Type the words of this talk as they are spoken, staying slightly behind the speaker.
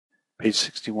Page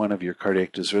 61 of your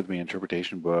cardiac dysrhythmia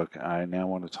interpretation book, I now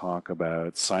want to talk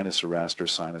about sinus arrest or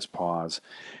sinus pause.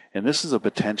 And this is a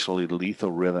potentially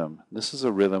lethal rhythm. This is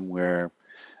a rhythm where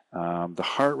the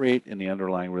heart rate and the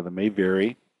underlying rhythm may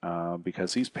vary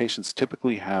because these patients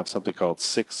typically have something called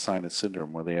sixth sinus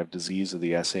syndrome, where they have disease of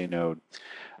the SA node.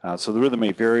 So the rhythm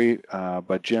may vary,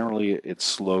 but generally it's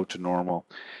slow to normal.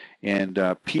 And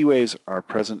P waves are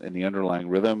present in the underlying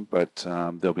rhythm, but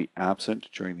they'll be absent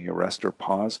during the arrest or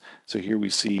pause. So here we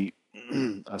see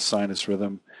a sinus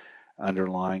rhythm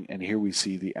underlying, and here we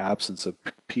see the absence of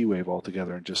P wave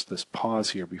altogether, and just this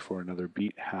pause here before another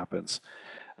beat happens.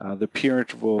 The P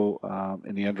interval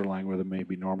in the underlying rhythm may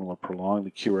be normal or prolonged.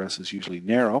 The QRS is usually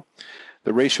narrow.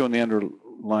 The ratio in the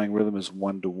underlying rhythm is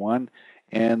 1:1,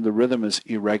 and the rhythm is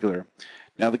irregular.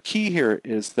 Now the key here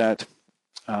is that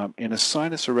in a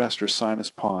sinus arrest or sinus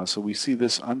pause, so we see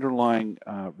this underlying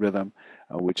rhythm,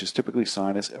 which is typically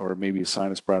sinus or maybe a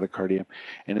sinus bradycardia,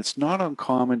 and it's not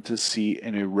uncommon to see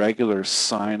an irregular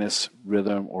sinus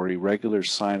rhythm or irregular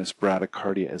sinus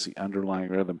bradycardia as the underlying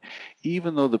rhythm,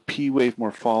 even though the P wave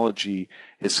morphology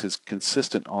is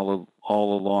consistent all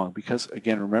along. Because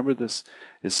again, remember, this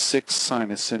is sixth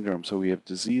sinus syndrome, so we have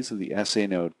disease of the SA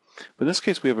node. But in this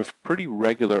case, we have a pretty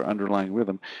regular underlying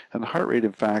rhythm, and the heart rate,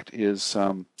 in fact, is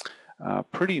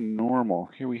pretty normal.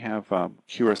 Here we have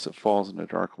QRS that falls in a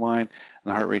dark line,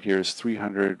 and the heart rate here is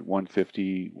 300,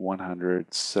 150,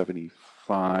 100,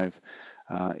 75,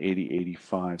 80,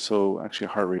 85. So actually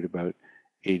a heart rate about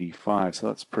 85, so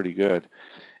that's pretty good.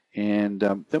 And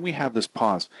then we have this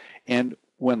pause. And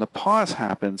when the pause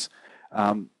happens,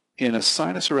 in a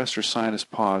sinus arrest or sinus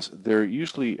pause, there are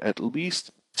usually at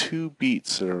least 2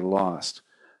 beats that are lost.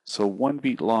 So 1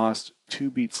 beat lost, 2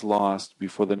 beats lost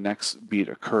before the next beat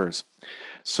occurs.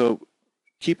 So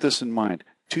keep this in mind.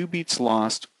 2 beats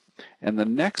lost, and the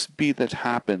next beat that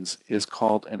happens is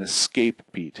called an escape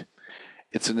beat.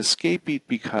 It's an escape beat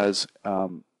because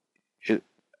the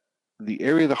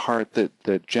area of the heart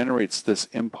that generates this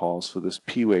impulse for this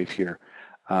P wave here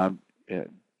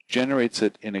generates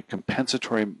it in a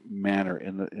compensatory manner.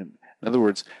 In other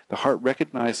words, the heart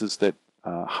recognizes that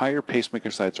higher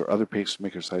pacemaker sites or other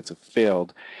pacemaker sites have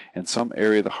failed, and some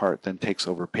area of the heart then takes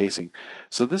over pacing.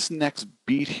 So this next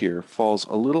beat here falls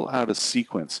a little out of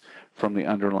sequence from the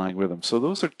underlying rhythm. So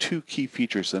those are 2 key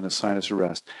features in a sinus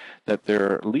arrest, that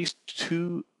there are at least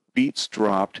 2 beats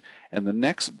dropped, and the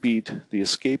next beat, the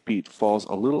escape beat, falls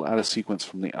a little out of sequence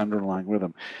from the underlying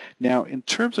rhythm. Now, in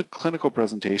terms of clinical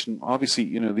presentation,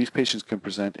 obviously, these patients can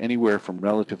present anywhere from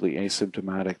relatively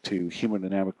asymptomatic to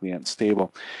hemodynamically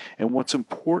unstable. And what's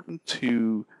important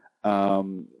to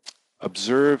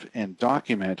observe and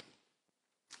document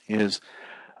is,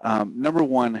 number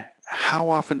one, how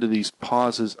often do these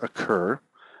pauses occur?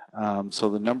 So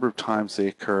the number of times they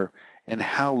occur, and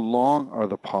how long are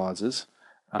the pauses?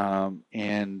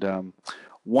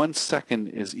 1 second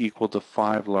is equal to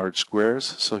 5 large squares.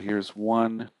 So here's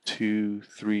 1, 2,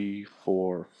 3,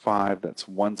 4, 5. That's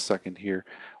 1 second here.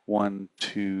 1,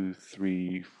 2,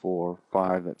 3, 4,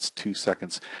 5. That's 2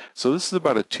 seconds. So this is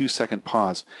about a 2-second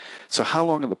pause. So how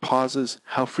long are the pauses?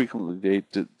 How frequently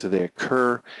do they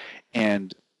occur?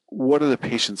 And what are the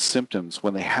patient's symptoms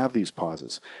when they have these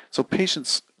pauses? So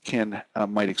patients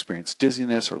might experience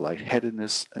dizziness or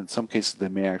lightheadedness. In some cases, they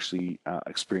may actually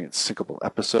experience syncopal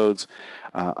episodes.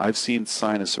 I've seen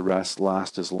sinus arrest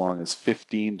last as long as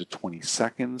 15 to 20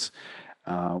 seconds.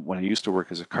 When I used to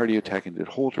work as a cardiotech and did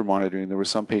Holter monitoring, there were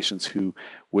some patients who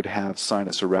would have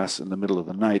sinus arrest in the middle of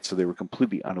the night, so they were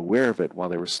completely unaware of it while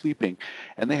they were sleeping,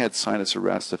 and they had sinus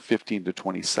arrest of 15 to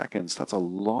 20 seconds. That's a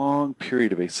long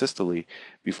period of asystole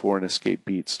before an escape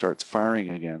beat starts firing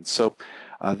again. So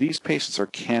these patients are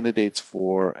candidates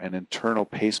for an internal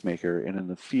pacemaker, and in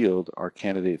the field are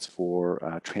candidates for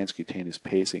transcutaneous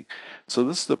pacing. So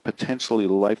this is a potentially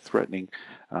life-threatening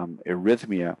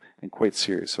arrhythmia, and quite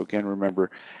serious. So again, remember,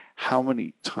 how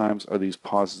many times are these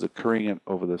pauses occurring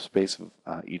over the space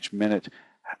of each minute?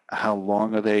 How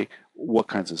long are they? What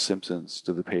kinds of symptoms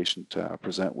do the patient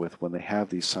present with when they have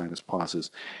these sinus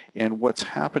pauses? And what's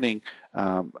happening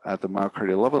at the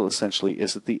myocardial level essentially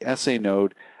is that the SA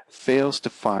node fails to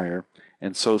fire,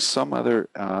 and so some other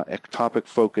ectopic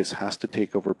focus has to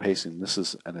take over pacing. This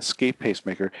is an escape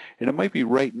pacemaker, and it might be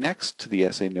right next to the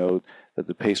SA node that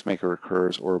the pacemaker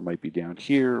occurs, or it might be down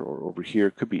here or over here.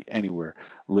 It could be anywhere,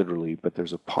 literally, but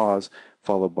there's a pause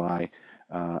followed by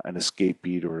an escape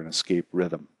beat or an escape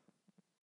rhythm.